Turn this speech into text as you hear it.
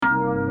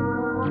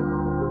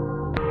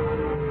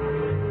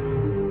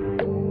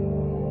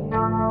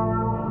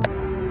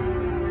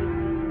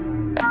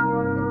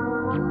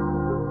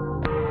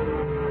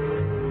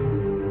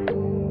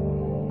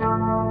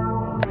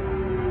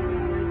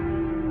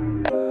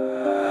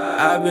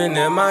I've been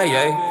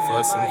M.I.A.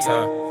 for some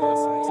time.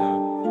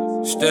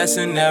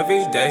 Stressing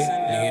every day,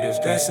 need a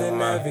piece of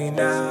mind.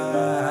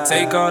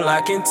 Take all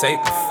I can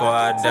take before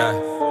I die.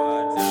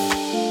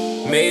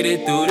 Made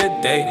it through the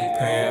day,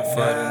 praying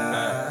for the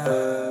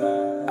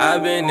night.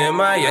 I've been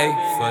M.I.A.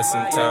 for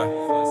some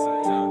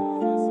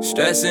time.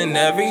 Stressing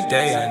every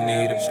day, I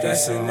need a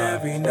piece of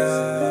mind.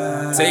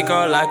 Take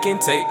all I can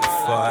take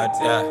before I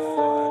die.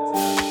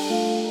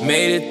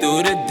 Made it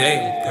through the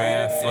day,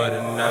 praying for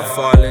the night.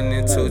 Falling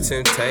into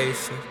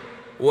temptation.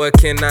 What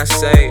can I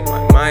say?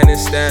 My mind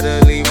is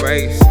steadily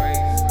racing.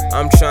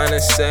 I'm trying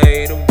to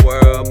save the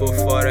world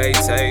before they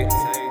take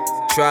me.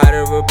 Try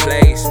to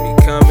replace me,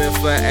 coming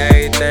for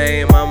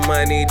everything. My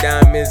money,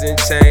 diamonds, and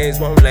chains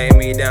won't lay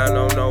me down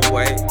on no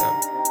way.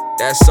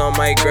 That's on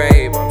my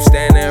grave, I'm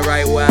standing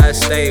right where I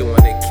stay.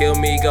 Wanna kill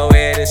me, go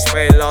ahead and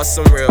spray. Lost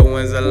some real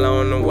ones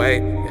along the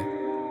way.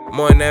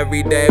 Mourn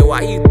every day,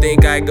 why you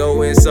think I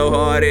go in so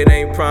hard? It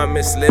ain't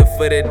promised, live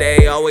for the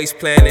day. Always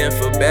planning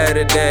for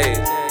better days.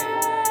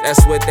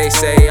 That's what they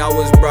say, I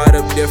was brought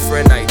up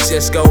different. I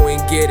just go and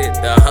get it,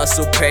 the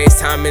hustle pays.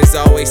 Time is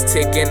always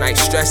ticking, I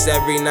stress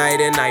every night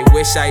and I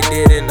wish I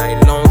didn't. I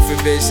long for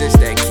visions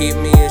that keep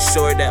me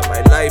ensured that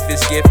my life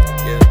is gifted,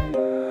 yeah.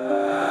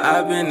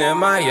 I've been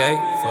M.I.A.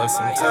 for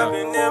some time.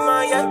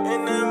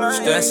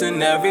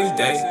 Stressing every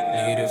day,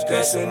 need a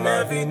piece of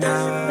mind.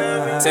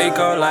 Take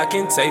all I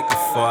can take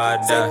before I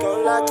die.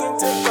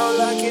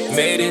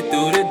 Made it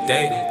through the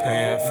day,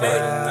 praying for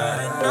the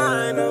night.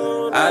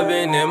 I've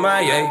been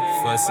M.I.A.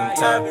 for some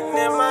time.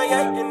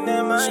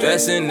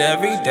 Stressing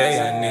every day,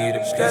 I need a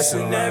piece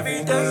of mind.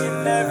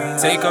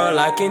 Take all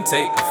I can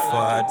take before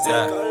I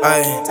die.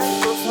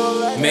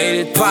 Made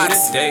it through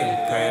the day,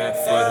 praying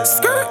for the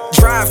night.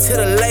 Drive to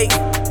the lake,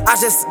 I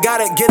just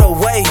gotta get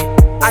away.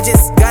 I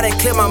just gotta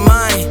clear my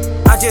mind,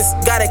 I just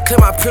gotta clear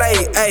my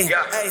plate. Ayy,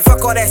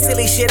 fuck all that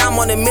silly shit, I'm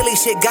on the milli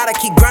shit. Gotta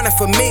keep grinding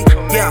for me,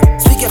 yeah.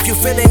 Speak if you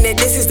feeling it,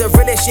 this is the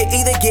realest shit.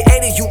 Either get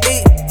ate or you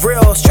eat.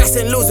 Real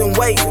stressing, losing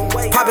weight,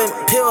 popping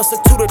pills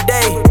to the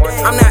day.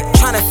 I'm not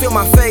tryna feel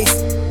my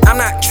face,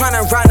 I'm not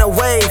tryna ride a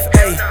wave.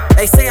 Ayy,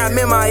 they say I'm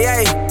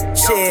M.I.A.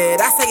 Shit,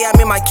 I say I'm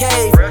in my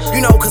cave.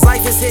 You know, cause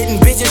life is hitting,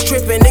 bitches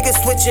tripping,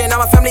 niggas switching. Now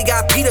my family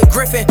got Peter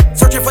Griffin.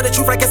 Searching for the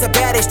truth like it's a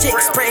baddest chick.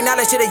 Spreading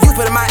knowledge to the youth,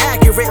 but am I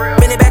accurate?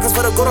 Bending backwards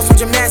for the gold on some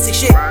gymnastic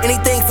shit.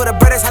 Anything for the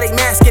brothers, how they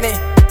masking it.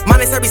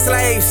 Minus every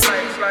slaves.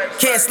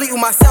 Can't sleep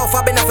with myself,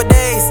 I've been up for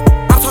days.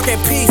 I'm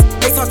talking peace,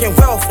 they talking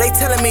wealth. They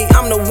telling me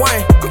I'm the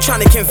one, I'm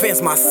trying to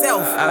convince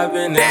myself. I've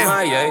been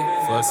M.I.A.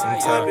 for some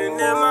time.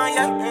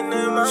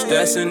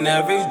 Stressing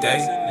every day,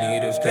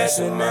 need a piece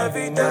of mind.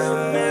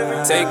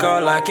 Take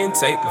all I can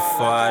take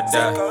before I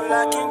die.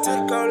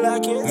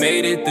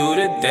 Made it through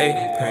the day,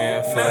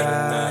 praying for the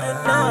night.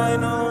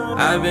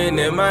 I've been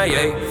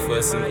M.I.A.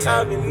 for some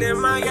time.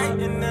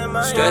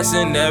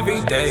 Stressing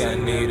every day, I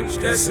need a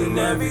piece of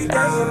mind.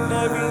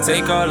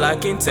 Take all I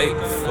can take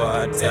before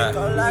I die.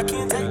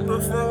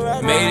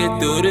 Made it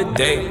through the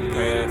day,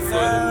 praying for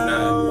the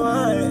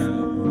night.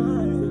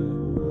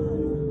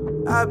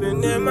 I've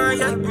been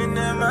M.I.A.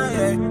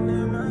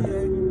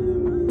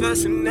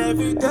 Stressing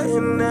every day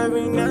and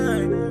every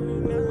night.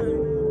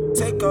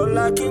 Take all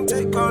I can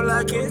take, all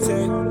I can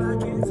take.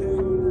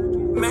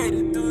 Made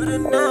it through the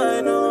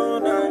night, all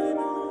night.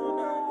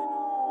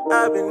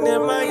 I've been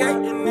M.I.A.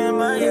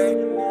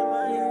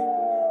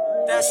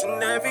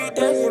 Stressing every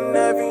day and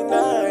every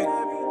night.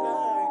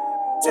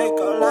 Take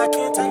all I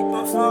can take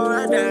before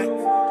I die.